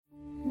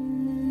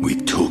We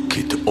took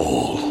it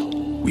all.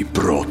 We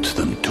brought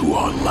them to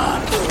our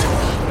land.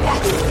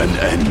 An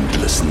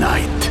endless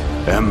night,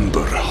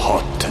 ember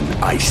hot and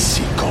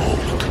icy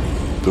cold.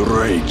 The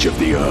rage of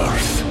the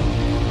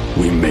earth.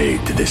 We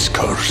made this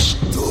curse.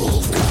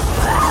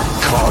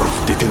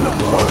 Carved it in the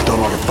blood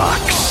on our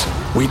backs.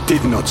 We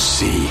did not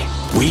see.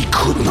 We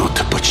could not,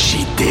 but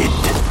she did.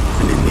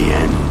 And in the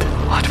end...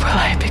 What will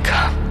I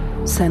become?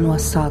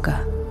 Senua's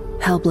Saga.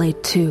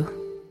 Hellblade 2.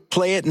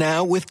 Play it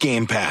now with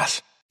Game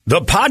Pass. The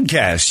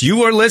podcast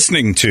you are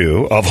listening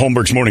to of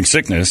Holmberg's Morning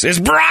Sickness is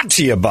brought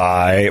to you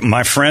by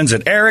my friends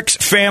at Eric's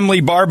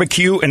Family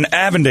Barbecue in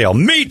Avondale.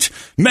 Meet,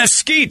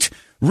 mesquite,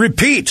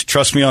 repeat.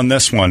 Trust me on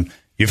this one.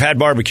 You've had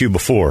barbecue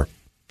before,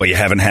 but you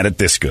haven't had it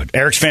this good.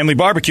 Eric's Family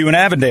Barbecue in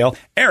Avondale,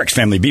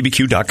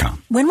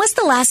 ericsfamilybbq.com. When was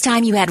the last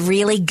time you had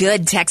really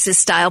good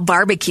Texas-style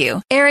barbecue?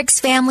 Eric's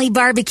Family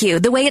Barbecue,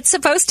 the way it's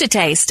supposed to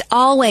taste.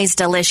 Always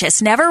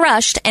delicious, never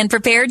rushed, and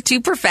prepared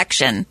to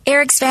perfection.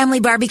 Eric's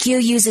Family Barbecue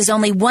uses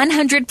only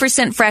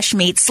 100% fresh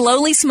meat,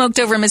 slowly smoked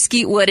over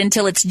mesquite wood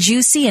until it's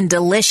juicy and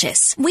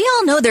delicious. We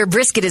all know their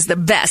brisket is the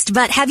best,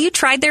 but have you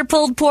tried their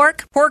pulled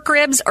pork, pork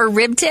ribs, or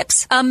rib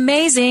tips?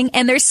 Amazing,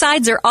 and their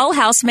sides are all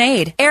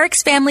house-made.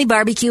 Eric's Family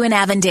Barbecue in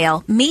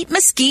Avondale. Meet,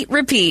 mesquite,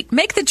 repeat.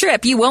 Make the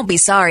trip. You won't be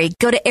sorry.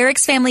 Go to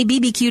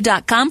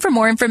ericsfamilybbq.com for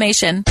more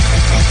information.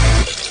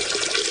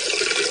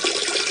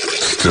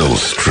 Still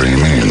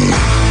streaming.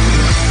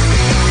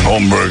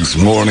 Holmberg's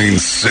Morning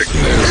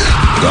Sickness.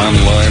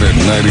 Online at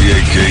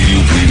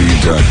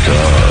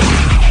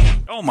 98kupd.com.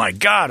 Oh, my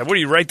God. What do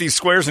you write these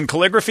squares in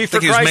calligraphy for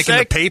Christ's sake? He was making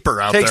the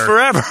paper out Takes there.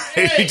 forever.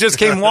 He just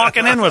came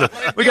walking in with it.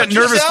 We got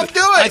nervous. Yourself do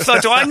it. I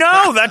thought, I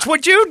know. That's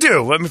what you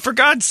do. I mean, for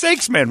God's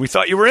sakes, man. We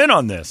thought you were in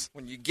on this.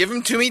 When you give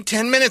them to me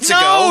 10 minutes ago.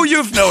 No,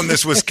 you've known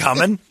this was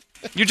coming.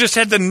 You just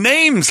had the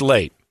names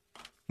late.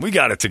 We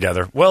got it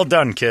together. Well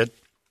done, kid.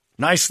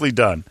 Nicely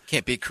done.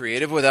 Can't be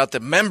creative without the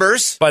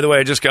members. By the way,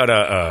 I just got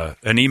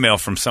an email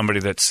from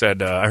somebody that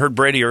said, I heard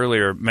Brady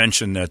earlier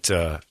mention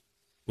that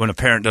when a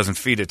parent doesn't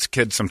feed its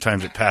kid,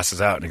 sometimes it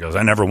passes out. And he goes,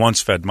 I never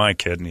once fed my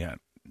kid. And he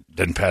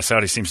didn't pass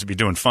out. He seems to be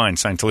doing fine.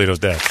 Signed Toledo's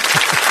dad.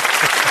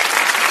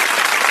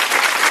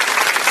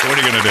 So what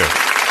are you going to do?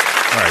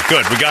 All right,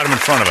 good. We got him in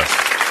front of us.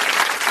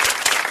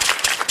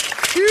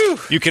 Phew.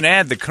 You can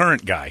add the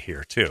current guy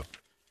here, too.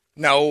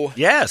 No.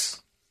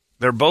 Yes.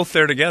 They're both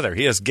there together.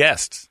 He has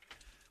guests.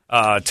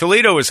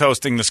 Toledo is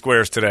hosting the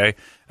squares today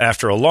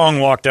after a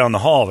long walk down the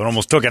hall that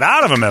almost took it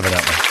out of him,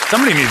 evidently.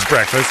 Somebody needs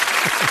breakfast.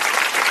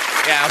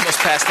 Yeah, I almost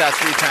passed out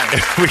 3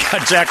 times. We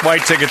got Jack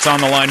White tickets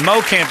on the line.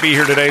 Mo can't be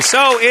here today,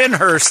 so in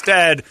her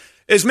stead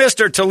is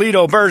Mr.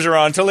 Toledo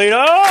Bergeron.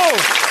 Toledo!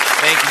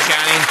 Thank you,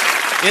 Johnny.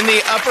 In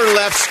the upper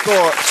left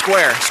square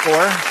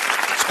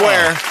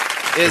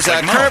is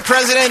like Mo. current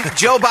President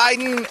Joe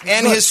Biden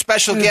and his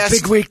special guest,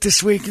 big week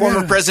this week.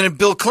 former President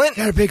Bill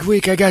Clinton. Got a big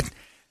week. I got.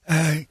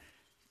 I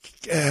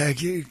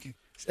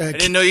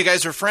didn't know you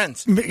guys were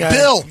friends.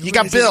 Bill. You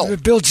got Bill.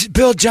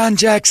 Bill John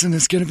Jackson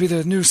is going to be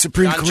the new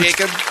Supreme John Court.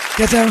 Jacob.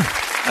 Get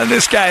that one?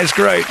 This guy is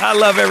great. I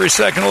love every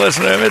second of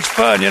listening to him. It's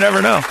fun. You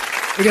never know.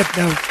 We got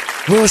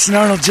Willis and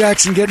Arnold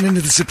Jackson getting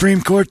into the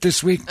Supreme Court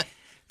this week.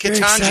 Very Ketanji.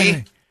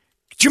 exciting.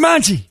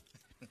 Jumanji.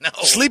 No.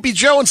 Sleepy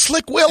Joe and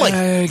Slick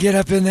Willie. Get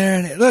up in there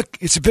and look.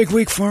 It's a big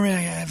week for me.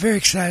 I'm very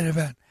excited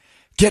about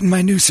getting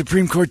my new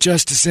Supreme Court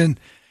justice in,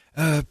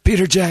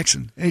 Peter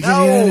Jackson.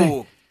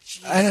 No.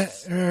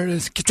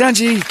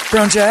 Ketanji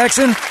Brown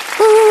Jackson.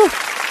 Ooh,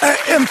 I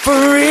am for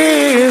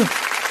real.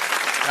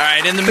 All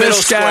right, in the middle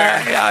square.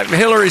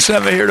 Hillary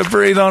sent me here to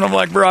breathe on him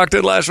like Brock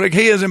did last week.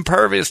 He is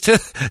impervious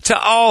to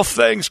all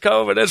things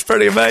COVID. It's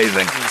pretty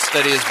amazing. You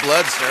study his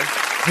blood, sir.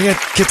 I got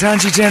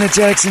Ketanji Janet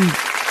Jackson.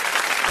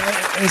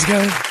 Is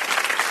going,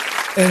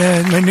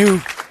 and my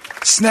new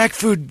snack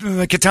food,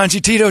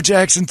 Ketanji Tito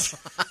Jackson.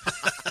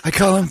 I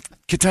call him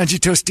Ketanji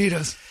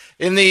Tostitos.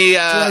 In the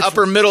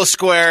upper middle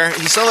square,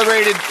 he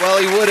celebrated,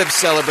 he would have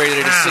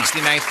celebrated his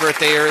 69th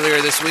birthday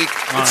earlier this week.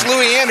 It's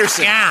Louis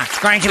Anderson. Yeah, it's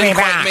great to be Didn't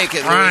quite back. make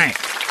it, Louis. Right.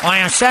 Well,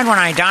 I said when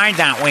I died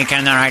that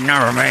weekend that I'd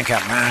never make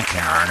it back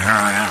here, and here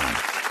I am.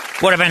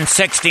 Would have been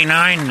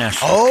 69 this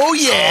week. Oh,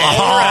 yeah.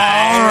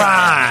 All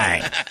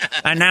right.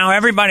 And now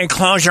everybody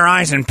close your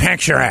eyes and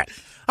picture it.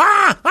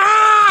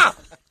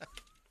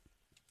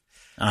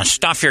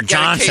 Stuff your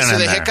Johnson case in of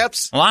the there.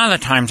 hiccups? A lot of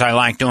the times I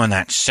like doing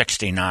that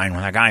 69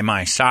 with a guy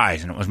my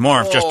size, and it was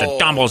more of just a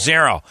double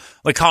zero.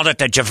 We called it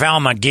the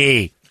JaVale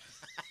McGee.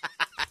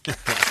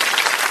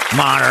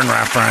 Modern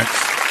reference.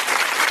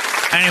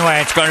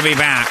 Anyway, it's going to be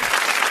back.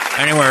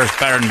 Anywhere is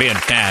better than being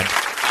dead.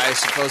 I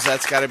suppose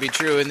that's got to be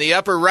true. In the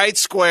upper right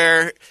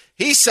square,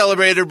 he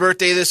celebrated a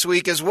birthday this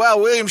week as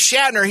well. William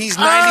Shatner, he's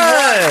 91.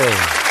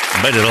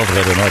 Made it over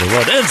to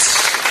 91.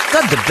 It's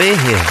good to be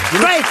here.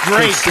 Great,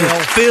 Bill.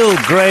 Feel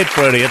great,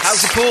 Freddie.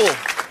 How's the pool?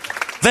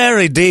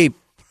 Very deep.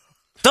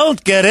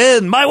 Don't get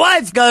in. My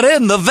wife got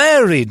in the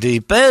very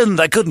deep end.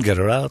 I couldn't get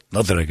her out.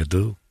 Nothing I could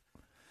do.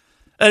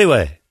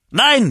 Anyway,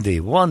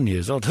 91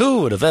 years old.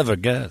 Who would have ever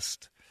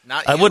guessed?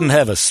 Not I you. wouldn't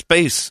have a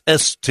space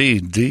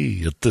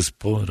STD at this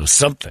point or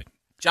something.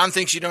 John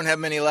thinks you don't have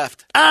many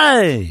left.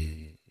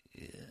 I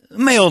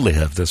may only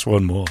have this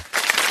one more.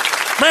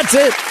 That's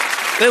it.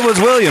 It was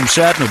William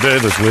Shatner Day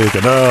this week,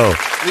 and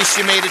At least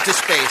you made it to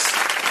space.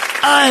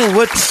 I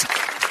went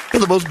to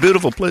the most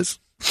beautiful place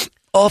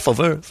off of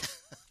Earth.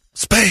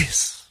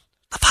 Space.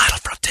 The final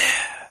frontier.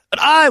 And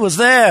I was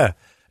there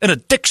in a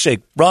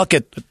dick-shaped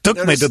rocket that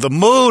took me to the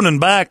moon and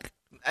back.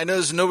 I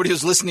noticed nobody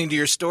was listening to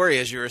your story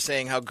as you were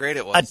saying how great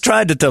it was. I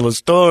tried to tell a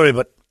story,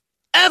 but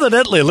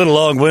evidently a little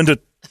long-winded,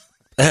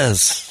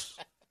 as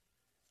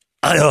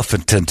I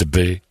often tend to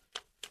be.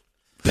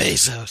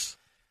 Bezos.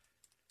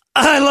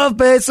 I love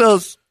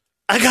Bezos.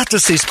 I got to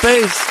see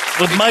space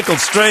with Michael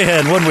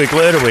Strahan 1 week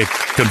later. We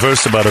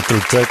conversed about it through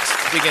text.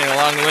 Speaking of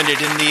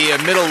long-winded, in the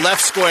middle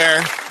left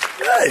square,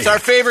 it's our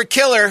favorite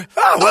killer.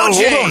 Oh, well,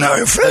 OJ. hold on now.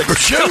 Your favorite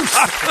shoes.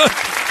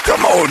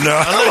 Come on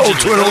now. Hello,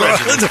 Twitter.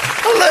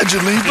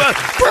 Allegedly. But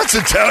Brett's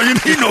Italian.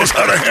 He knows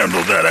how to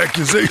handle that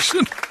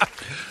accusation.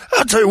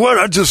 I'll tell you what,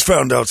 I just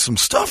found out some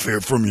stuff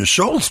here from your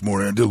show this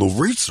morning. I did a little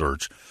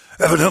research.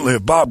 Evidently,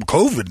 Bob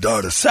COVID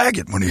died of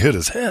Saget when he hit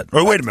his head.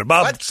 Or wait a minute,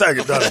 Bob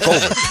Saget died of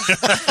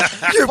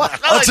COVID.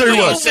 I'll tell you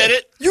what, said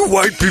it. you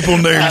white people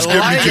names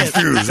get me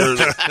confused.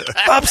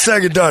 Bob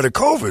Saget died of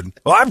COVID.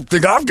 Well, I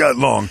think I've got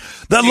long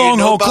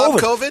haul Bob COVID.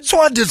 COVID. So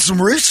I did some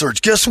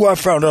research. Guess who I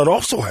found out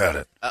also had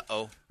it?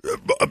 Uh-oh.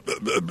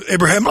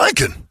 Abraham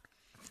Lincoln.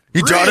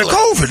 He died of Really?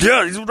 COVID.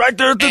 Yeah, he's right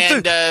there at the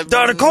thing.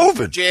 Died of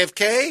COVID.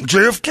 JFK?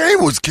 JFK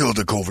was killed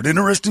of COVID.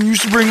 Interesting. You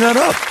should bring that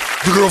up.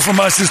 The girl from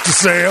My Sister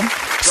Sam,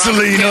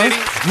 Selena, Kennedy.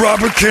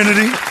 Robert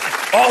Kennedy,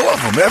 all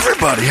of them.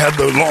 Everybody had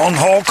the long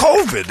haul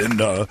COVID, and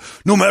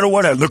no matter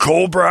what,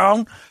 Nicole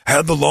Brown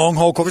had the long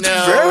haul COVID. It's a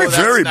No, very, that's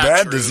very not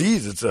bad true.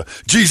 disease. It's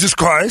Jesus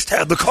Christ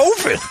had the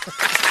COVID,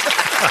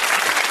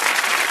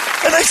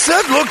 and they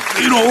said, "Look,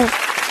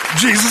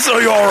 Jesus,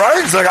 are you all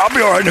right?" He's like, "I'll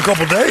be all right in a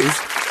couple days."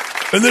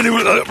 And then he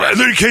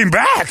came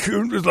back.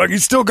 It was like he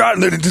still got,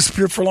 and then he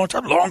disappeared for a long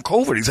time. Long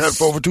COVID. He's had it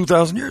for over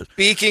 2,000 years.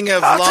 Speaking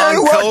of I'll tell you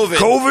long what, COVID.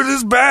 COVID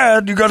is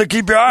bad. You got to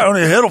keep your eye on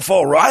it. Your head will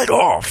fall right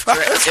off.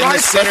 That's In the right,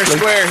 center especially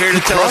square here to you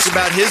tell cross us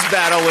about his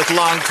battle with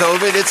long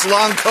COVID. It's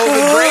long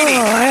COVID Brady.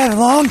 I have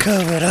long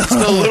COVID.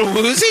 Still a little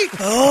woozy?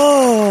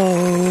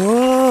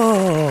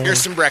 Oh.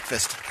 Here's some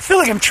breakfast. I feel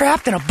like I'm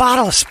trapped in a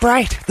bottle of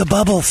Sprite. The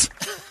bubbles.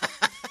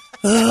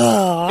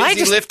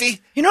 Busy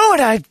lifty? You know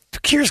what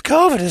cures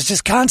COVID is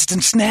just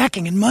constant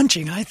snacking and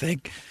munching, I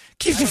think.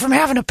 Keeps me from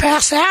having to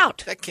pass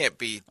out. That can't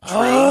be true.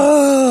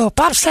 Oh,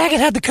 Bob Saget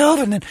had the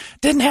COVID and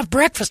didn't have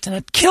breakfast, and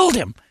it killed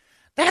him.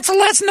 That's a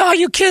lesson to all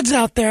you kids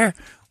out there.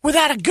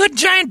 Without a good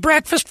giant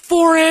breakfast,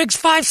 4 eggs,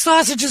 5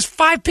 sausages,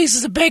 5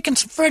 pieces of bacon,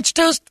 some French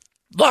toast,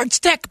 large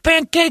stack of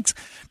pancakes,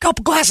 a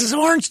couple glasses of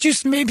orange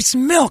juice, and maybe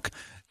some milk.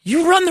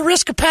 You run the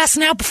risk of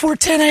passing out before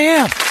 10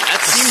 a.m.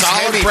 That seems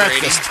Solid heavy,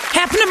 breakfast.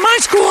 Happened at my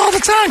school all the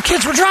time.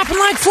 Kids were dropping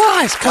like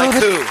flies. Like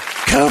COVID. who?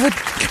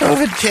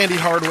 COVID. Candy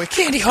Hardwick.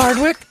 Candy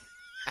Hardwick.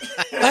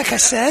 Like I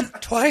said,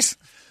 twice.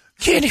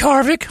 Candy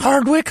Hardwick.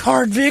 All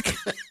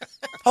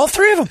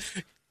 3 of them.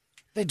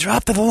 They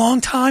dropped at a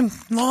long haul.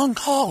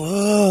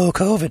 Oh,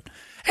 COVID.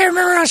 Hey,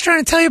 remember I was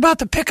trying to tell you about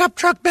the pickup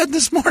truck bed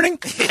this morning?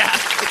 Yeah.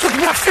 It took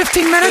about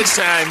 15 minutes.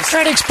 Good times.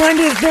 Try to explain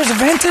to you if there's a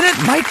vent in it.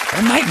 Might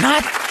or might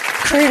not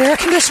create air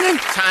conditioning.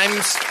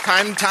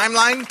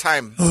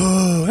 Timeline?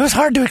 Oh, it was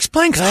hard to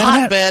explain because I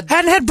hadn't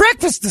had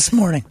breakfast this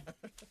morning.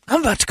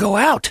 I'm about to go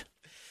out.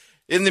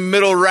 In the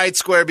middle right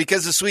square,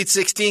 because the Sweet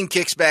 16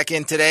 kicks back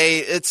in today,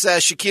 it's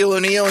Shaquille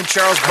O'Neal and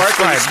Charles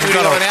Barkley in the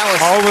studio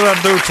analysis. All we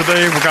gotta do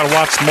today, we gotta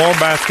watch more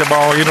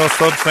basketball.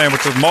 Sub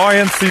sandwiches, more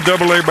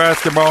NCAA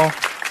basketball.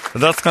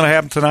 That's gonna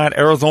happen tonight.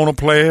 Arizona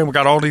playing. We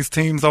got all these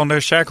teams on there.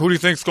 Shaq, who do you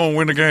think's gonna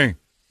win the game?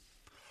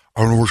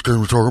 I don't know which game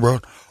we're talking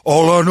about.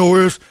 All I know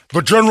is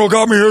the general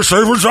got me here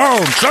safe and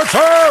sound. Shut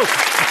out!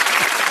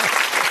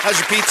 How's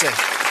your pizza?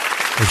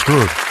 It's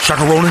good.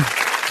 Shakaroni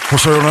for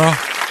sale now.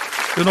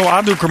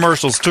 I do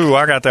commercials too.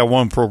 I got that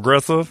one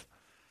Progressive.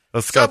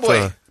 That's Subway.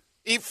 got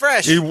Eat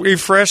fresh. Eat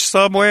Fresh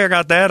Subway. I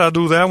got that. I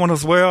do that one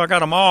as well. I got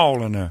them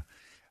all in there.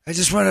 I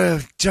just want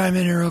to chime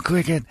in here real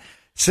quick and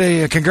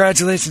say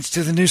congratulations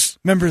to the new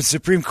member of the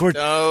Supreme Court,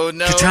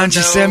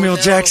 Ketanji Samuel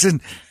Jackson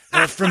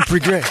from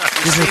Progressive.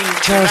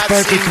 Charles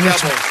Barkley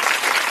Commission.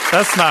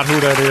 That's not who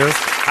that is.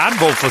 I'd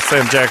vote for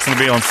Sam Jackson to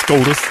be on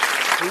SCOTUS.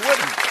 Who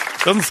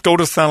wouldn't? Doesn't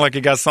SCOTUS sound like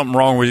you got something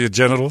wrong with your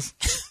genitals?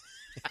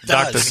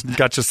 Doctor, does. you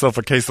got yourself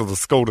a case of the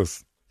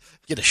SCOTUS.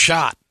 Get a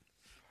shot.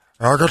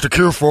 I got the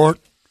cure for it.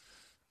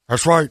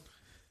 That's right.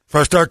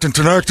 Fast acting,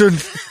 tenactin.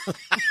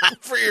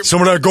 For your,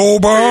 Some of that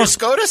gold for your bar.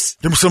 SCOTUS?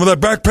 Give me some of that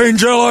back pain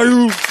gel I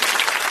use.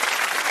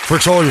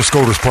 Fix all your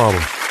SCOTUS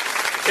problems.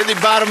 In the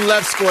bottom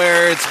left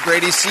square, it's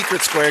Brady's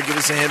secret square. Give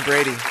us a hint,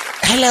 Brady.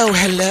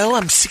 Hello.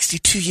 I'm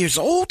 62 years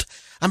old.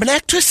 I'm an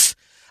actress.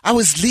 I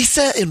was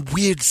Lisa in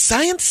Weird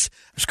Science.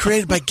 I was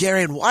created by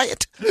Gary and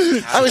Wyatt. I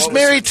was What was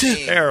married her to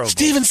name? Terrible.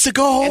 Steven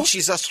Seagal. And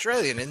she's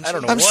Australian, isn't she? I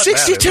don't know. I'm what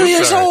 62 that is.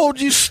 years Sorry.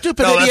 old, you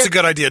stupid No, idiot. that's a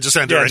good idea. Just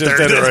end it Yeah, right just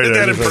there. end it right Hit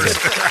there. that in Just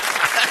person.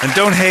 And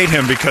don't hate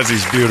him because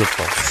he's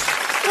beautiful.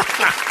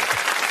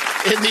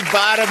 In the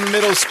bottom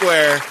middle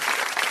square,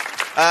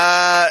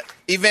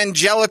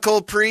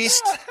 evangelical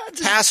priest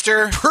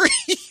Pastor.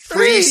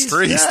 Priest.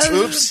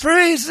 Oops.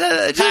 Priest.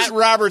 Pat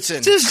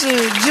Robertson. Just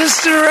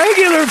a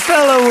regular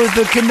fellow with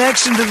a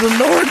connection to the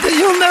Lord that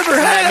you'll never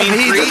have. I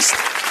mean, priest?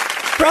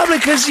 Probably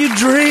because you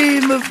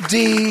dream of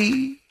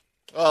D.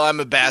 Well, I'm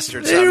a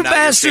bastard, so You're I'm not a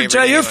bastard, your Joe.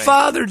 favorite Your anyway.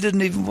 father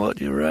didn't even want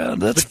you around.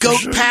 That's The goat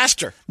for sure.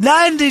 pastor.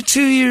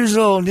 92 years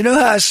old. You know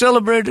how I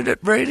celebrated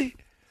it, Brady?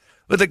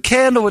 With a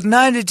candle with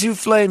 92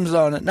 flames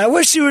on it. And I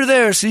wish you were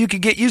there so you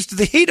could get used to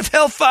the heat of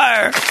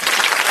hellfire.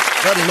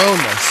 Let alone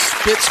the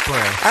spit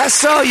spray. I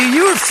saw you.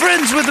 You were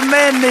friends with a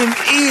man named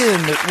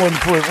Ian at one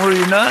point, were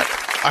you not?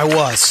 I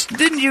was.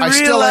 Didn't you I realize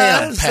still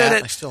am, Pat.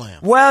 that I still am.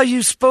 while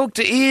you spoke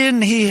to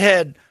Ian, he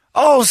had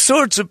all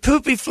sorts of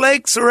poopy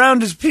flakes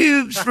around his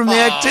pubes from the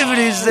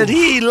activities that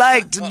he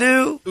liked to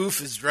do?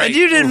 Oof is right. And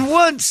you didn't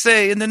once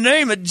say, in the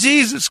name of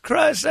Jesus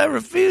Christ, I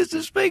refuse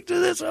to speak to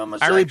this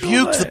homosexual I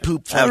rebuked man. the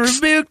poop I flakes.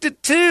 rebuked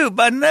it, too,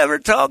 by never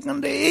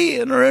talking to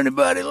Ian or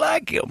anybody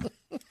like him.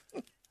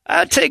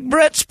 I take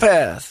Brett's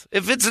path.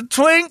 If it's a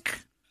twink,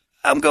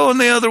 I'm going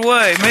the other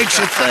way. Makes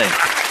you think.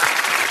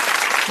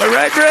 Am I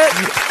right, Brett?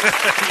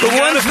 The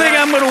one thing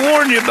I'm going to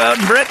warn you about,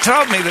 and Brett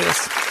taught me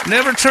this,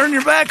 never turn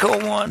your back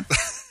on one.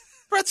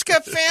 Brett's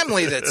got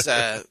family that's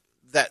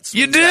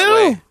You that do?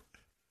 way.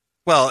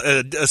 Well,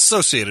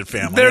 associated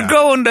family. They're yeah.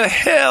 going to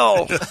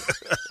hell.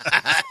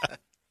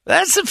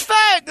 That's a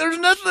fact. There's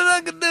nothing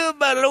I can do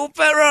about it. Old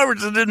Pat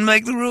Robertson didn't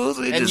make the rules.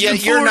 He And just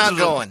yet you're not enforces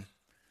them. going.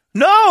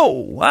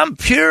 No, I'm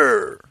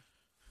pure.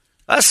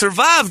 I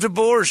survived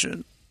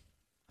abortion.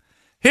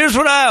 Here's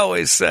what I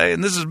always say,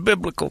 and this is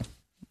biblical.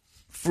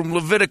 From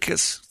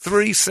Leviticus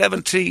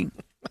 3:17.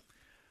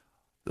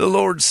 The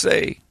Lord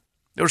say,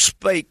 or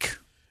spake,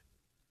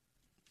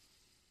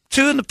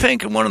 2 in the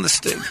pink and 1 in the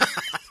stink.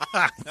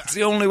 It's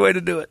the only way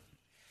to do it.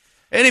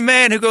 Any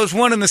man who goes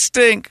 1 in the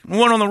stink and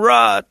 1 on the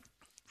rod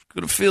is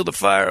going to feel the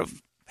fire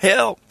of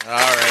hell. All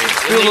right.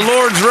 Feel the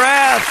Lord's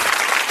wrath.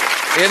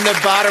 In the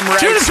bottom right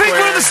 2 in the pink,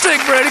 1 in the square,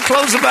 stink, Brady.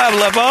 Close the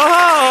Bible up.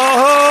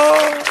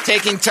 Oh.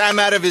 taking time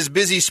out of his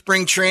busy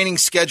spring training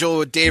schedule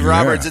with Dave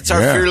Roberts, it's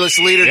our fearless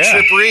leader, Yeah.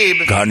 Trip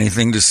Reeb. Got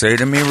anything to say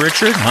to me,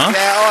 Richard? Huh?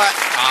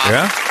 Yeah,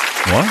 Yeah?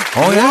 What?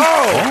 Oh,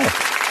 yeah?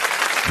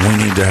 Oh.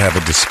 We need to have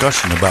a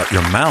discussion about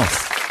your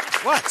mouth.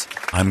 what?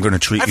 I'm going to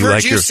treat I've you heard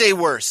like you you're... say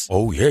worse.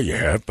 Oh, yeah, you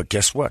have, but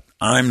guess what?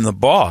 I'm the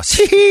boss.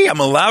 I'm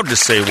allowed to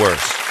say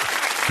worse.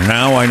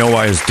 Now I know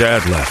why his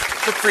dad left.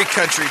 It's a free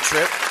country,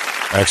 Trip.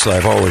 Actually,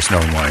 I've always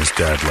known why his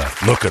dad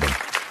left. Look at him.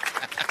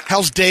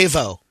 How's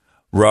Dave-O?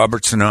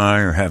 Roberts and I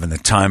are having the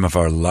time of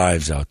our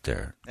lives out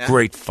there. Yeah.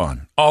 Great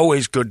fun.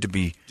 Always good to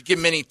be Did you give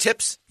him any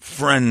tips?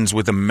 friends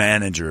with a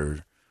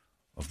manager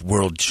of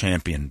world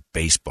champion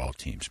baseball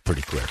teams.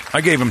 Pretty great.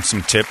 I gave him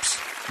some tips.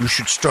 You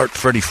should start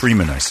Freddie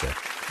Freeman, I said.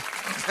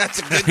 That's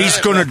a good He's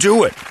tip. going to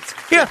do it.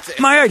 Yeah,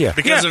 my idea.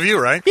 Because Yeah. of you,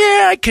 right?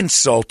 Yeah, I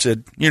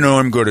consulted. You know,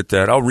 I'm good at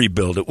that. I'll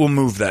rebuild it. We'll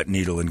move that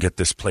needle and get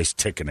this place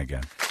ticking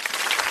again.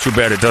 Too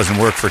bad it doesn't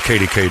work for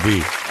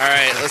KDKB. All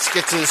right, let's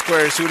get to the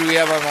squares. Who do we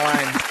have on the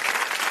line?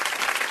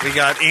 We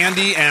got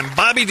Andy and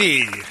Bobby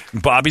D.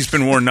 Bobby's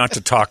been warned not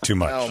to talk too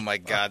much. Oh, my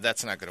God.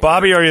 That's not going to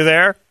Bobby, are you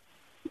there?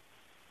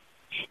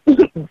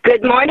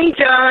 Good morning,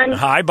 John.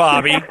 Hi,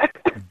 Bobby.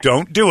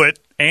 Don't do it.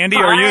 Andy,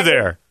 are you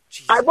there?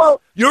 I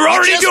won't. You're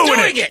already just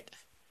doing it.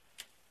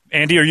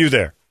 Andy, are you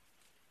there?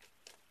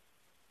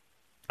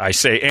 I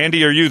say,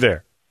 Andy, are you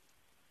there?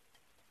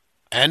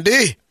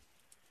 Andy?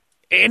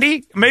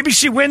 Andy? Maybe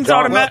she wins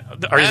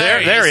automatically. Are you there?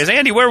 There There he he is. is.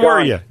 Andy, where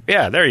were you?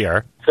 Yeah, there you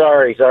are.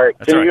 Sorry.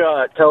 That's Can all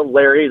you tell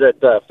Larry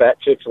that fat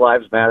chicks'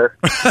 lives matter?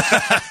 See,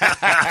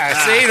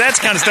 that's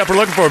the kind of stuff we're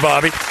looking for,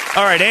 Bobby.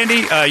 All right,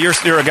 Andy,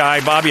 you're a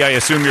guy. Bobby, I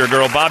assume you're a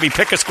girl. Bobby,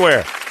 pick a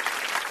square.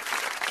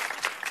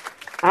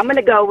 I'm going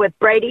to go with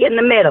Brady in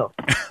the middle.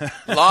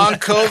 Long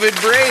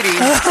COVID Brady.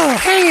 Oh,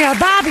 hey,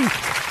 Bobby.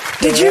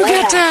 Did you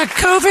get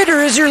COVID, or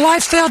is your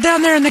lifestyle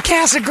down there in the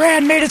Casa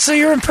Grande made it so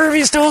you're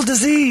impervious to all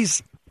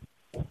disease?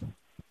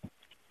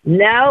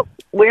 No,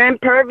 we're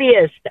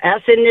impervious.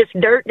 Us in this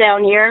dirt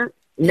down here.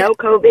 No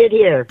COVID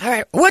here. All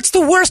right, what's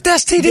the worst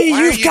STD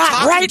Why are you've you got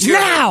talking right to her,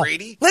 now?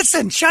 Brady?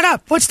 Listen, shut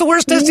up. What's the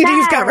worst STD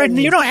you've got right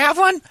now? You don't have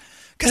one?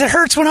 Because it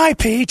hurts when I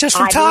pee just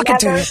from talking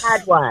to you. I've never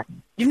had one.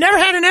 You've never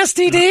had an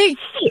STD?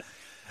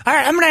 All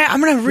right, I'm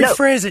gonna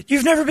rephrase it.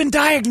 You've never been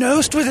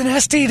diagnosed with an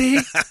STD?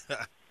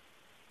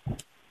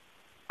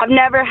 I've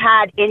never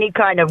had any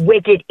kind of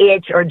wicked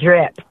itch or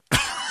drip.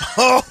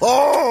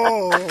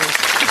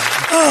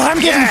 Oh, I'm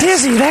getting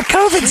dizzy. That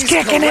COVID's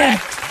kicking in.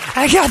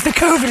 I got the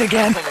COVID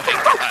again.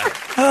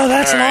 Oh,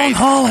 that's All right. long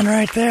hauling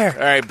right there. All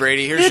right,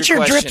 Brady, here's Itch your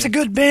or question. Drip's a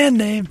good band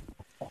name.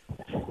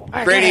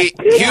 Brady,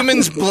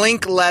 humans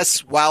blink less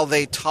while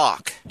they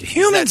talk.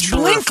 Humans Is that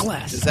true blink or-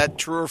 less? Is that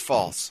true or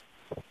false?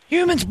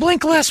 Humans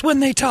blink less when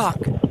they talk.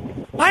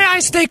 My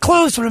eyes stay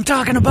closed when I'm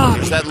talking to Bobby.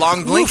 There's that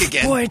long blink Oof,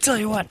 again. Boy, I tell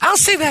you what. I'll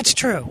say that's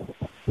true.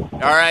 All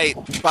right,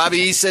 Bobby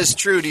E says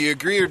true. Do you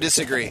agree or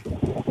disagree?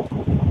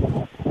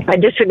 I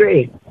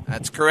disagree.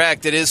 That's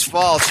correct. It is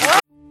false.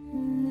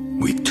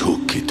 We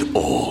took it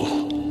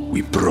all.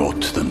 We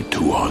brought them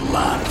to our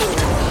land.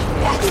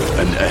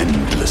 An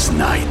endless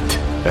night,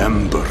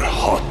 ember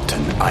hot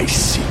and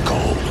icy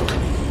cold,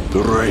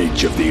 the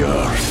rage of the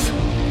earth.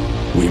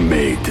 We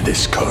made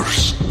this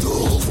curse,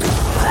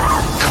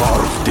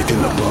 carved it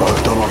in the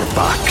blood on our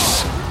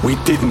backs. We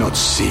did not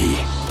see,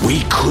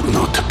 we could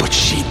not, but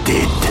she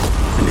did.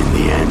 And in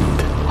the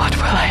end, What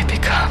will I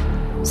become?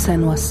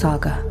 Senua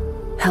Saga.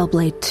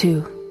 Hellblade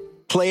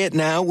 2. Play it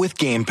now with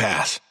Game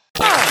Pass.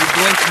 You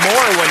blink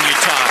more when you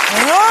talk.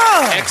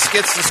 Oh. X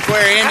gets the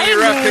square. Andy,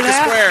 you're up. Pick a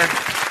square.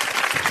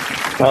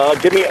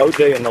 Give me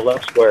OJ in the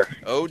left square.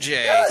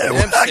 OJ.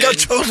 I got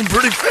chosen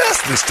pretty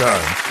fast this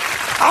time.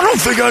 I don't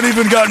think I'd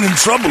even gotten in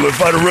trouble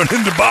if I'd have run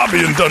into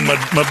Bobby and done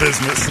my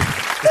business.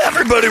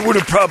 Everybody would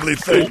have probably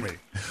thanked me.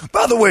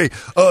 By the way,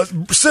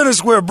 Center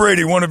Square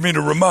Brady wanted me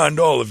to remind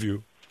all of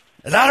you,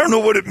 and I don't know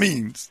what it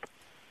means,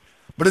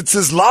 but it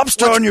says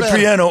lobster on your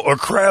piano or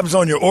crabs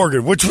on your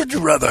organ. Which would you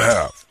rather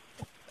have?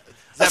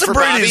 That's for a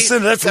Brady Bobby? and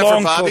Center. That's Is that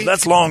long. for Bobby?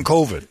 That's long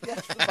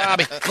COVID.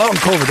 Bobby. Long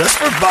COVID. That's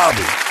for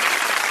Bobby.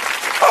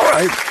 All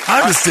right,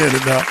 I understand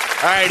it now. All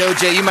right,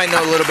 OJ, you might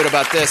know a little bit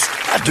about this.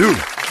 I do.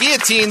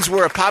 Guillotines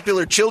were a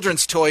popular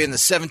children's toy in the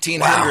 1700s.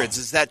 Wow.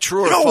 Is that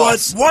true or You know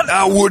false? what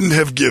I wouldn't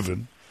have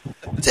given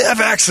to have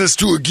access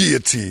to a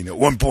guillotine at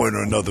one point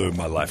or another in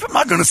my life. I'm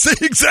not going to say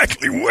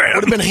exactly when.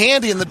 Would have been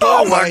handy in the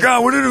Oh, doorway. my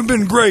God. Would it have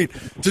been great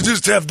to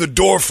just have the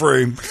door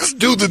frame just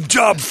do the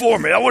job for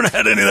me? I wouldn't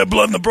have had any of that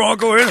blood in the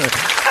Bronco in it.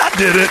 I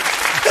did it.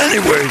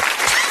 Anyway.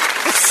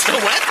 So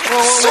what?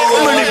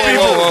 So many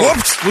people.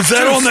 Whoops. Was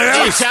that on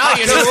there?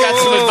 Italian has got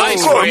some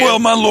advice for you. Well,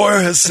 my lawyer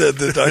has said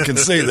that I can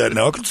say that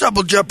now. It's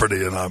double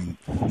jeopardy, and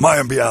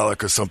Mayim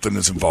Bialik or something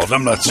is involved.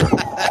 I'm not sure.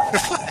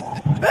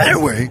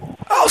 Anyway,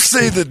 I'll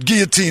say that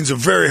guillotines are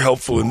very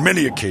helpful in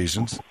many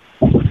occasions,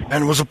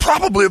 and it was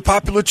probably a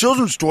popular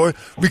children's toy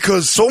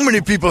because so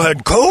many people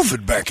had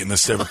COVID back in the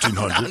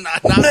 1700s.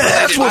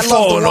 That's what I love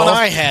falling the one off.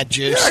 I had,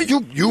 Juice. Yeah,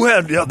 you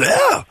had,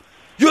 yeah.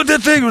 You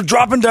that thing was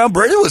dropping down.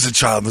 Brady was a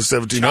child in the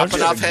 1700s.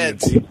 Chopping off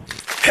heads.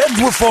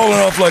 Heads were falling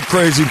off like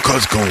crazy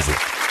because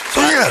COVID.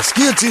 So yes,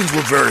 guillotines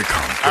were very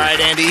common. All right,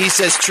 Andy, he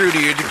says true. Do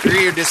you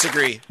agree or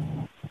disagree?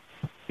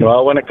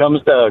 Well, when it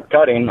comes to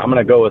cutting, I'm going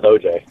to go with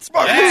OJ.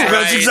 Smart move.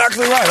 That's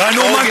exactly right. I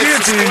know my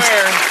guillotines.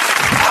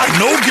 I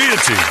know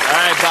guillotine. All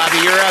right, Bobby,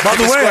 you're up. By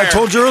the Pick a way, I square.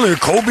 told you earlier,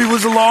 Kobe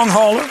was a long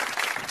hauler.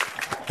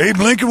 Abe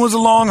Lincoln was a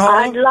long hauler.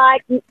 I'd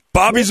like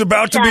Bobby's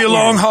about to be a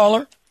long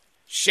hauler.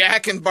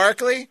 Shaq and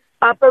Barkley?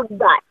 upper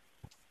right.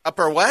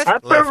 Upper what?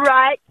 Upper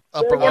right.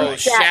 Upper William right.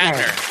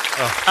 Shatner.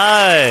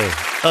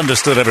 I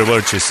understood every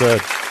word she said.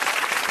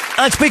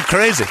 I speak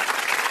crazy.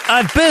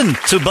 I've been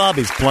to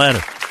Bobby's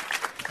planet.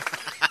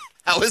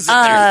 How is it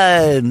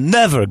there? I'm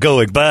never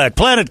going back.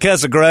 Planet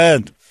Casa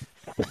Grande.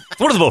 It's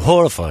one of the most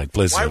horrifying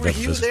places Why I've were ever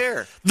you visited.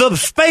 there? The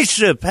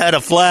spaceship had a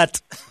flat.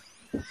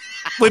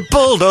 We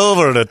pulled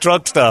over at a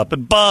truck stop,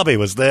 and Bobby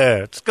was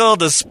there. It's called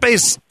the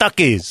Space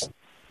Stuckies.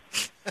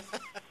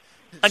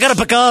 I got a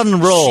pecan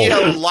roll. She a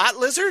lot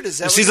lizard? Is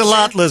that what She's you a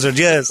lot lizard,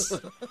 yes.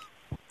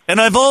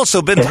 And I've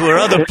also been to her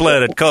other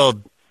planet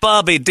called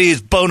Bobby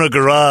D's Boner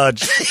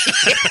Garage.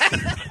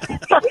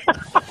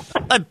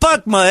 I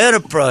parked my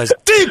Enterprise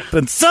deep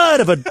inside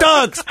of a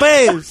dark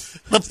space.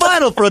 The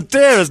final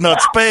frontier is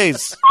not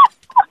space.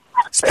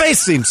 Space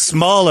seems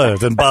smaller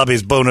than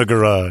Bobby's Boner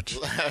Garage.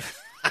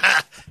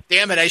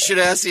 Damn it, I should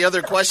have asked the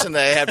other question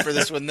that I had for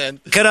this one then.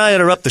 Can I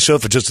interrupt the show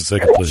for just a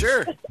second, please?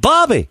 Sure.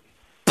 Bobby,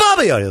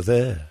 are you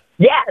there?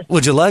 Yes.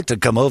 Would you like to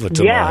come over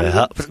to my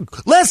house?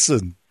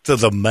 Listen to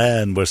the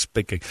man we're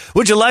speaking.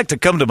 Would you like to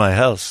come to my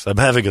house? I'm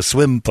having a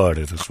swim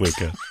party this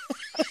weekend.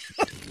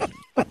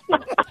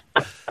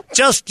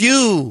 Just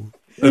you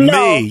and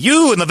me.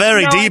 You in the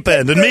very deep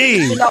end and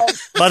me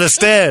by the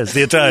stairs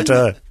the entire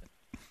time.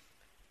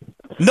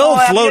 No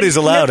floaties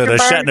allowed at a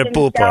Shatner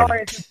pool party.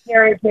 It's a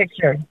scary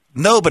picture.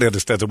 Nobody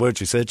understands a word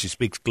she said. She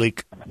speaks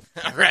Greek.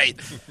 All right.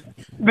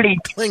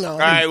 Klingon. All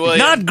right, William.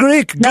 Not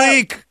Greek,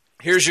 Greek.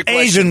 Here's your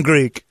question. Asian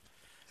Greek.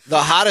 The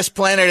hottest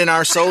planet in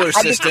our solar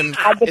system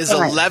is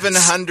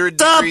 1,100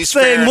 Stop degrees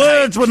saying Fahrenheit.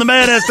 words when the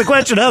man asks the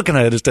question. How can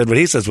I understand what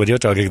he says when you're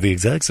talking at the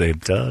exact same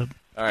time?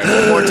 All right,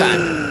 one more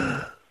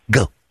time.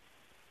 Go.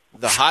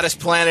 The hottest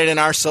planet in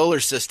our solar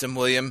system,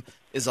 William,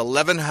 is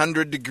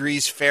 1,100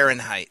 degrees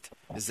Fahrenheit.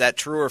 Is that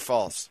true or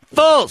false?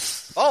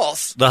 False.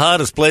 False? The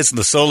hottest place in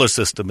the solar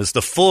system is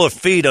the 4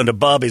 feet under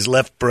Bobby's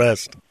left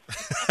breast.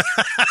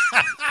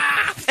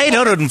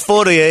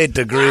 848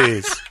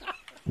 degrees.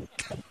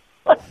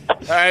 All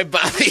right,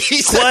 Bobby.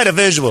 Quite a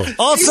visual.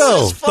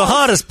 Also, the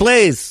hottest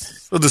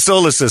place of the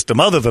solar system,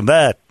 other than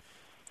that,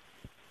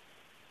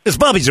 is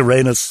Bobby's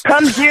Uranus.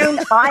 Come June,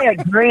 I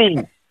agree.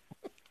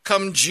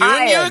 Come June,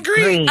 you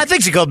agree? I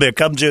think she called me a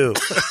cum Jew.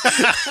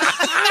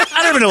 I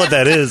don't even know what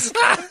that is.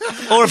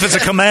 Or if it's a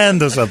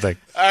command or something.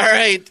 All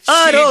right.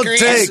 I she don't agrees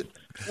take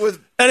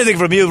with anything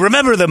from you.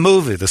 Remember the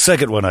movie, the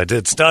second one I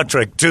did, Star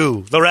Trek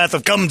II, The Wrath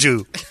of Cum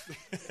Jew.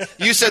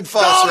 You said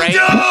false,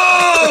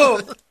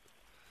 right?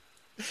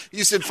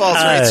 You said false,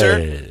 right, sir?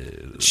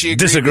 She agreed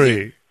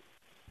disagree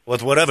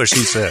with whatever she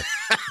said.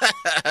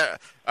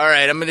 All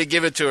right, I'm going to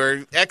give it to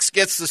her. X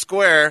gets the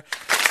square.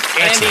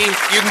 Andy,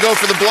 you can go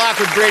for the block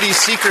with Brady's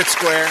secret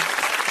square.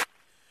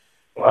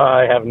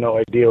 I have no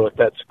idea what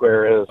that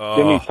square is.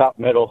 Give me top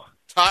middle.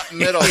 Top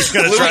middle. He's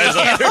going to try his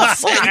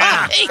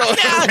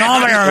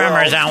Nobody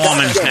remembers that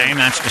woman's name.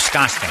 That's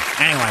disgusting.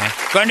 Anyway,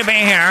 good to be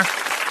here.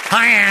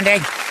 Hi,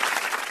 Andy.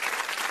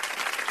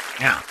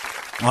 Yeah.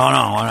 Oh,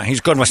 no.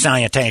 He's good with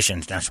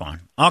salutations, this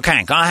one.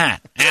 Okay, go ahead.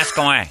 Ask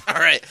away. All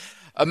right.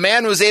 A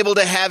man was able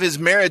to have his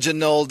marriage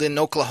annulled in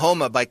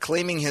Oklahoma by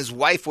claiming his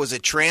wife was a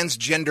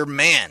transgender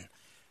man.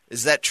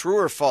 Is that true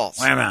or false?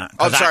 Wait a minute.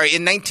 Oh, sorry.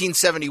 In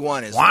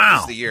 1971 is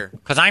the year.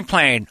 Because I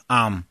played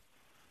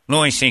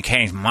Louis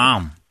C.K.'s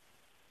mom.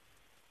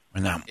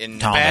 In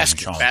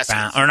Basket.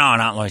 Or no,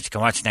 not Louis C.K.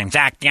 What's his name?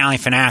 Zach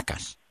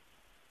Galifianakis.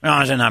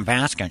 I was in that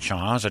Basket show.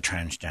 I was a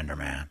transgender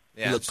man.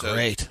 Yeah, you look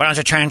great. But I was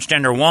a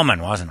transgender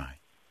woman, wasn't I?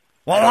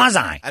 What was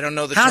I? I don't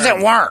know the How does term.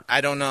 it work?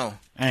 I don't know.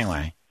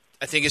 Anyway.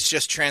 I think it's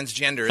just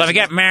transgender. So if you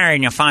get married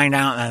and you find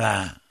out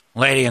that the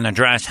lady in the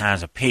dress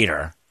has a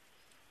Peter,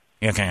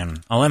 you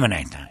can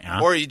eliminate that,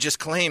 yeah? Or you just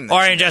claim that.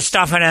 Or you just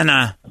stuff it in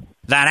that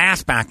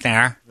ass back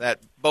there. That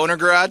boner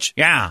garage?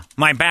 Yeah,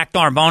 my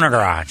backdoor boner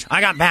garage. I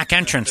got back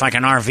entrance like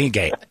an RV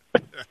gate.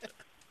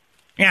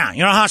 Yeah,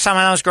 you know how some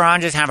of those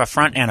garages have a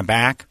front and a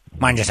back?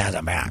 Mine just has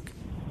a back.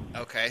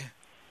 Okay.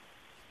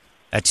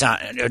 It's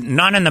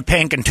none in the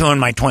pink and two in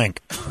my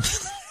twink.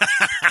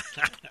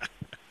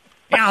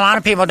 Yeah, a lot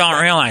of people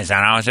don't realize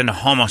that. I was into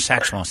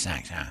homosexual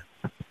sex, yeah.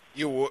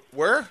 You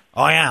were?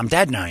 Oh, yeah, I'm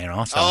dead now, you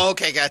know. So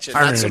okay, gotcha.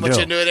 Not so much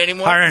into it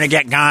anymore? Harder to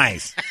get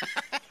guys.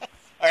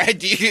 All right,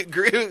 do you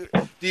agree?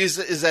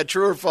 Is that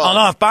true or false?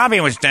 Although if Bobby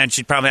was dead,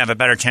 she'd probably have a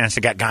better chance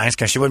to get guys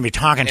because she wouldn't be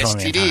talking to him.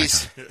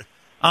 STDs.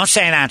 I'll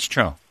say that's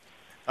true. All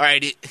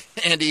right,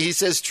 Andy, he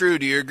says true.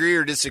 Do you agree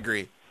or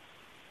disagree?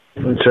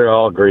 Sure,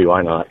 I'll agree.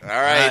 Why not? All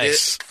right,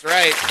 Nice. that's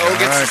right. O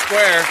gets the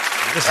square.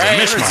 This All right,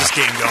 is this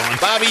game going.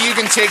 Bobby, you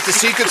can take the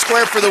secret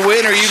square for the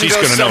win, or you can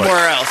go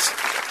somewhere else.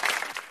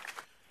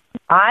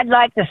 I'd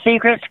like the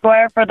secret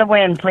square for the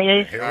win,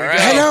 please. All right.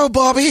 Hello,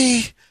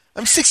 Bobby.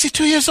 I'm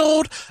 62 years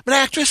old. I'm an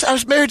actress. I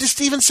was married to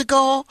Steven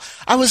Seagal.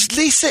 I was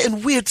Lisa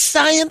in Weird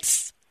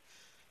Science.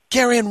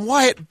 Gary and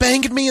Wyatt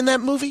banged me in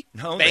that movie.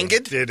 No, Banged?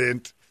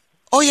 didn't.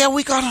 Oh, yeah,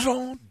 we got it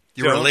on.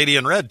 You were a lady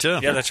in red, too.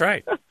 Yeah, that's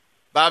right.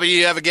 Bobby,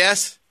 you have a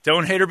guess?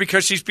 Don't hate her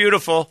because she's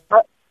beautiful.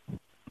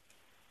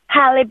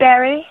 Halle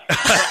Berry.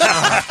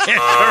 That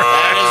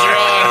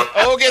is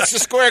wrong. O gets the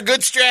square.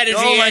 Good strategy,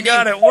 Oh, my Andy.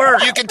 God, it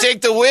worked. You can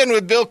take the win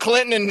with Bill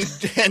Clinton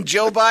and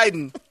Joe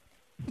Biden.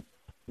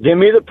 Give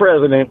me the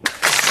president.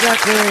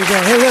 Exactly what we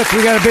got. Hey, look,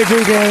 we got a big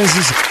weekend. This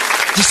is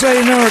just so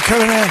you know we're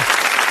coming in.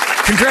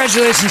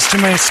 Congratulations to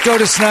my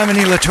SCOTUS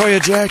nominee,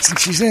 LaToya Jackson.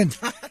 She's in.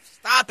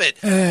 Stop it.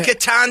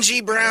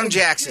 Ketanji Brown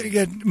Jackson. We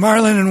got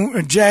Marlon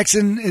and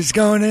Jackson is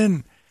going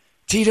in.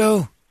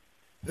 Tito,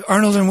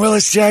 Arnold and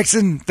Willis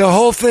Jackson. The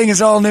whole thing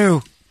is all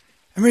new.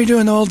 I'm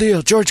redoing the whole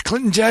deal. George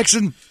Clinton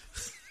Jackson.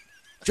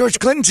 George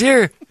Clinton's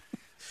here.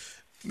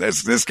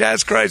 This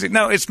guy's crazy.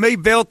 No, it's me,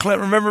 Bill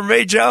Clinton. Remember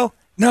me, Joe?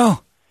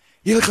 No,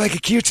 you look like a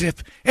Q-tip.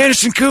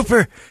 Anderson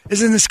Cooper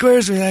is in the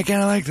squares with me. I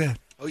kind of like that.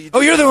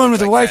 Oh, you're the one with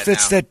the like wife that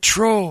that's now. that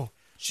troll.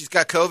 She's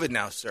got COVID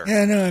now, sir.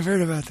 Yeah, I know. I've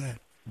heard about that.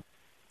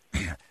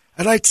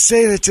 I'd like to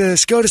say that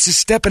SCOTUS is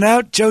stepping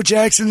out. Joe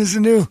Jackson is the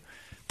new.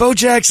 Bo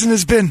Jackson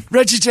has been.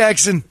 Reggie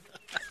Jackson.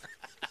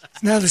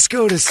 It's now the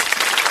SCOTUS.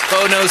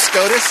 Bo knows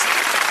SCOTUS?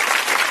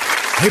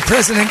 Hey,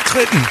 President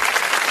Clinton.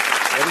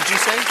 What did you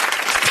say?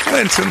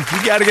 Clinton.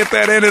 You got to get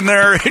that in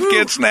there. It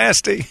gets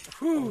nasty.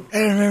 I don't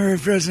remember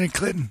President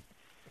Clinton.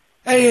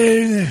 Hey, get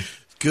in there.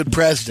 Good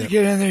president.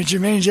 Get in there,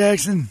 Jermaine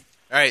Jackson.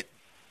 All right.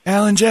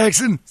 Alan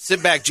Jackson.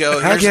 Sit back, Joe.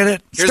 I get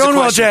it.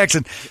 Stonewall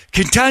Jackson.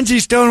 Ketanji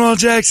Stonewall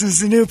Jackson is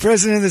the new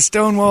president of the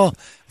Stonewall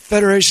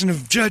Federation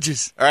of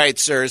Judges. All right,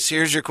 sirs.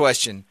 Here's your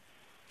question.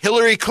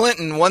 Hillary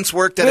Clinton once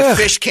worked at a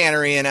fish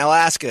cannery in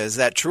Alaska. Is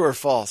that true or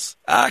false?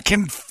 I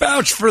can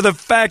vouch for the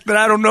fact that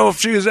I don't know if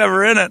she was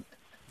ever in it,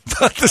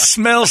 but the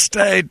smell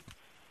stayed.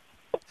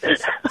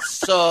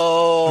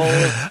 So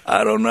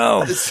I don't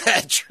know. Is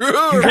that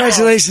true?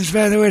 Congratulations,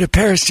 by the way, to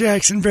Paris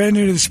Jackson, brand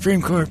new to the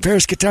Supreme Court.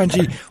 Paris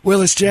Ketanji,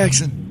 Willis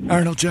Jackson,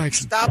 Arnold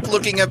Jackson. Stop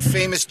looking up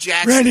famous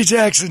Jackson. Randy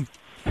Jackson.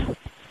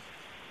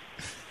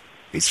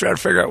 He's trying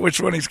to figure out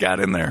which one he's got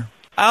in there.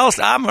 I'm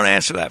going to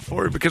answer that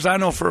for you because I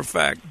know for a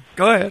fact.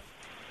 Go ahead.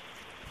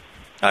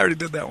 I already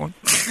did that one.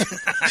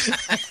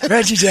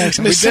 Reggie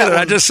Jackson. We did it.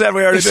 I just said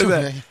we already did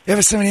that. Yeah,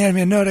 but somebody handed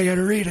me a note. I got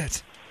to read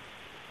it.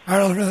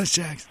 Arnold Willis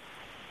Jackson.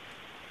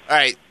 All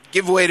right.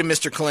 Give way to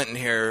Mr. Clinton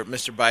here,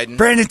 Mr. Biden.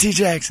 Brandon T.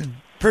 Jackson.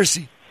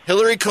 Percy.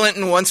 Hillary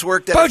Clinton once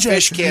worked at Bo a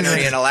fish Jackson,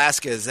 cannery yeah. in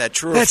Alaska. Is that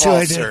true That's or false,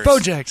 who I did. sirs? Bo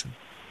Jackson.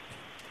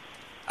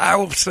 I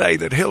will say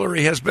that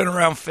Hillary has been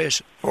around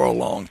fishing for a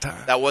long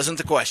time. That wasn't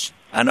the question.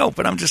 I know,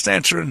 but I'm just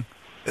answering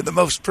in the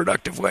most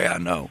productive way I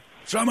know.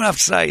 So I'm going to have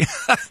to say,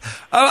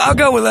 I'll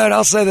go with that.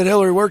 I'll say that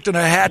Hillary worked in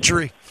a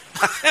hatchery.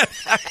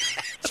 I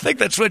think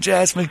that's what you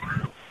asked me.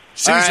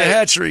 She was a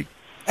hatchery.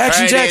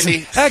 Action All right, Jackson.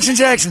 Andy. Action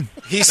Jackson.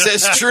 He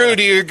says true.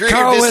 Do you agree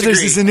Carl or disagree?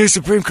 Weathers is the new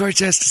Supreme Court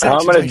Justice.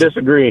 I'm going to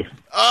disagree.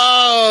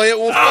 Oh, it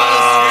will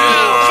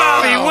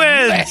Bobby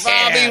wins.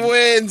 Bobby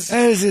wins.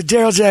 There's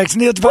Daryl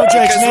Jackson, Neil DePaul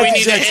Jackson, Because we Anthony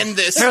need to Jackson, end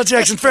this. Harold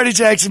Jackson, Freddie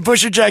Jackson,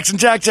 Pusher Jackson,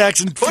 Jack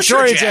Jackson,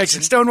 Victoria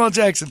Jackson, Stonewall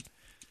Jackson.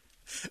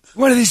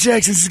 One of these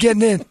Jacksons is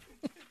getting in.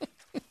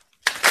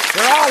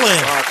 They're all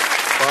in.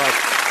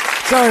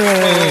 Sorry about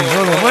that.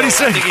 Hold on. What do you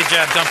say? I think he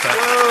dumped that.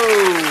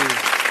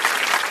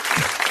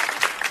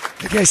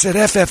 The guy said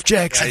FF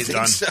Jackson. Yeah, he's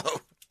done. So.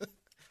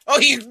 Oh,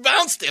 you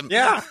bounced him.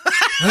 Yeah.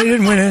 Well, he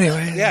didn't win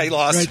anyway. Yeah, he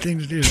lost. Right thing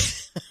to do.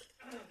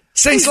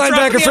 Saints He's dropping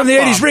linebacker the from the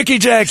F-bomb. 80s, Ricky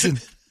Jackson.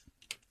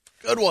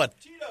 Good one.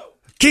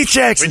 Keith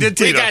Jackson. We did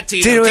We Tito. got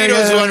Tito. Tito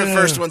was one of the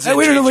first ones in.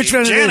 We don't know which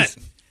one it Janet. is.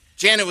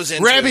 Janet was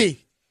in. Rebby.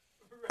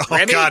 Oh,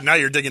 Remy? God, now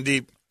you're digging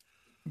deep.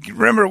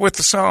 Remember with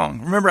the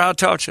song. Remember how I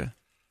taught you.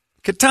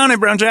 Katani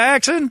Brown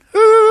Jackson.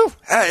 Ooh,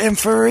 I am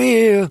for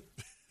real.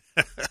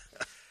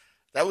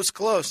 That was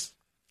close.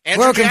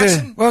 Andrew Welcome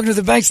Jackson? to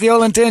the banks of the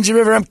Olentangy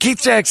River. I'm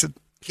Keith Jackson.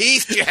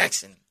 Keith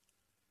Jackson.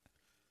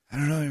 I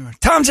don't know anymore.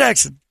 Tom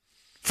Jackson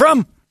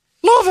from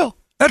Louisville.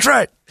 That's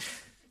right.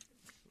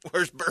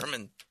 Where's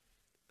Berman?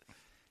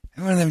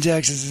 One of them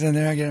Jacksons is in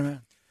there. I get him out.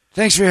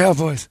 Thanks for your help,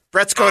 boys.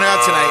 Brett's going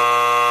out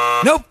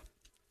tonight. Nope.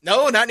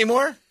 No, not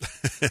anymore?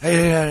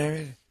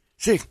 Hey,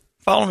 see,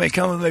 follow me.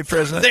 Come with me,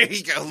 President. There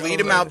you go. Lead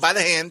him out by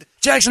the hand.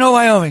 Jackson Hole,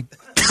 Wyoming.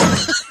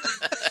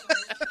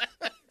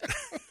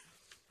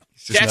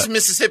 Jackson,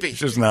 Mississippi. He's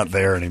just not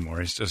there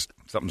anymore. He's just,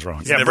 something's wrong.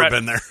 He's never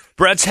been there.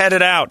 Brett's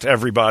headed out,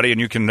 everybody, and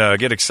you can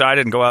get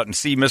excited and go out and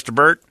see Mr.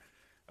 Burt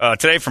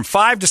today from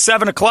 5 to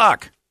 7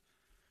 o'clock.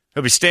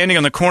 He'll be standing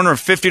on the corner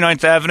of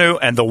 59th Avenue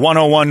and the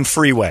 101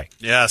 freeway.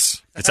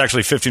 Yes. It's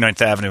actually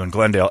 59th Avenue in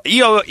Glendale.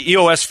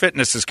 EOS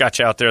Fitness has got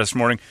you out there this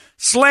morning.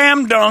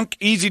 Slam dunk,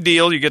 easy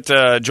deal. You get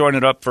to join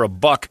it up for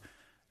 $1,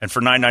 and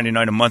for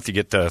 $9.99 a month, you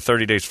get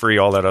 30 days free,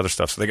 all that other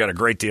stuff. So they got a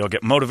great deal.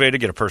 Get motivated,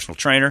 get a personal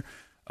trainer.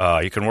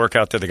 You can work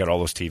out there. They got all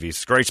those TVs.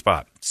 It's a great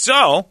spot.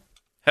 So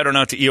head on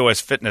out to EOS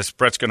Fitness.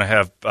 Brett's going to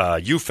have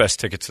U-Fest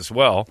tickets as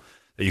well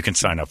that you can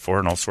sign up for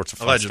and all sorts of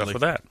fun stuff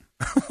with that.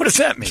 What does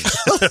that mean?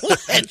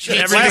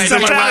 Last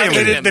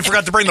time they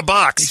forgot to bring the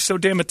box. He's so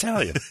damn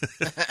Italian.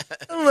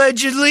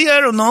 Allegedly,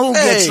 I don't know who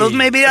gets those.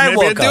 Maybe I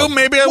won't. Maybe I do,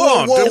 maybe I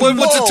won't.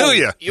 What's it to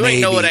you? You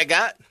ain't know what I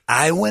got?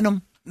 I win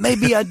them.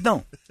 Maybe I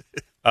don't.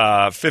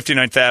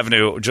 59th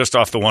Avenue, just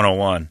off the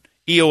 101.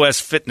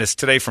 EOS Fitness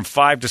today from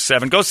 5 to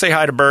 7. Go say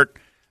hi to Bert.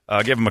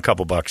 Give him a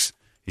couple bucks.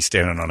 He's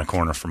standing on a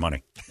corner for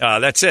money.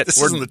 That's it.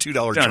 This isn't the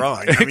 $2 done.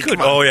 drawing. I mean,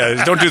 come on. Oh,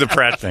 yeah. Don't do the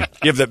Pratt thing.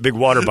 Give that big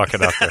water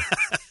bucket out there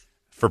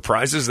for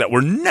prizes that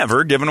were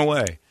never given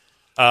away.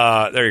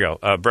 There you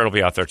go. Brett will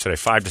be out there today,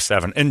 5 to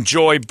 7.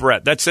 Enjoy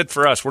Brett. That's it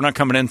for us. We're not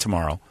coming in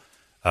tomorrow.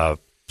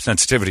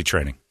 Sensitivity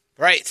training.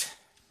 Right.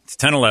 It's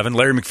 10:11.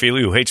 Larry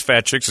McFeely, who hates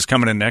fat chicks, is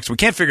coming in next. We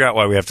can't figure out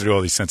why we have to do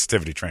all these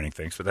sensitivity training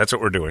things, but that's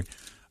what we're doing.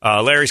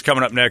 Larry's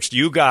coming up next.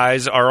 You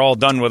guys are all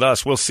done with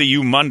us. We'll see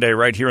you Monday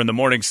right here in the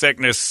Morning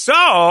Sickness. So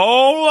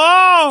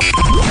long!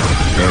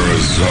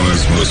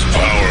 Arizona's most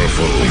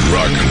powerful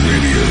rock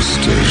radio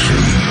station.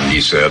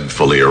 He said,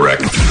 fully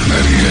erect. 98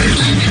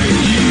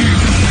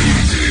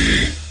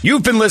 KUPD.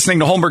 You've been listening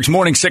to Holmberg's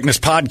Morning Sickness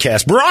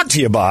Podcast, brought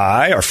to you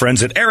by our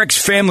friends at Eric's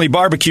Family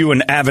Barbecue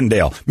in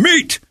Avondale.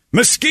 Meet,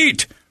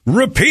 mesquite,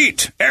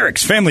 repeat.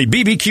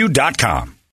 Eric'sFamilyBBQ.com.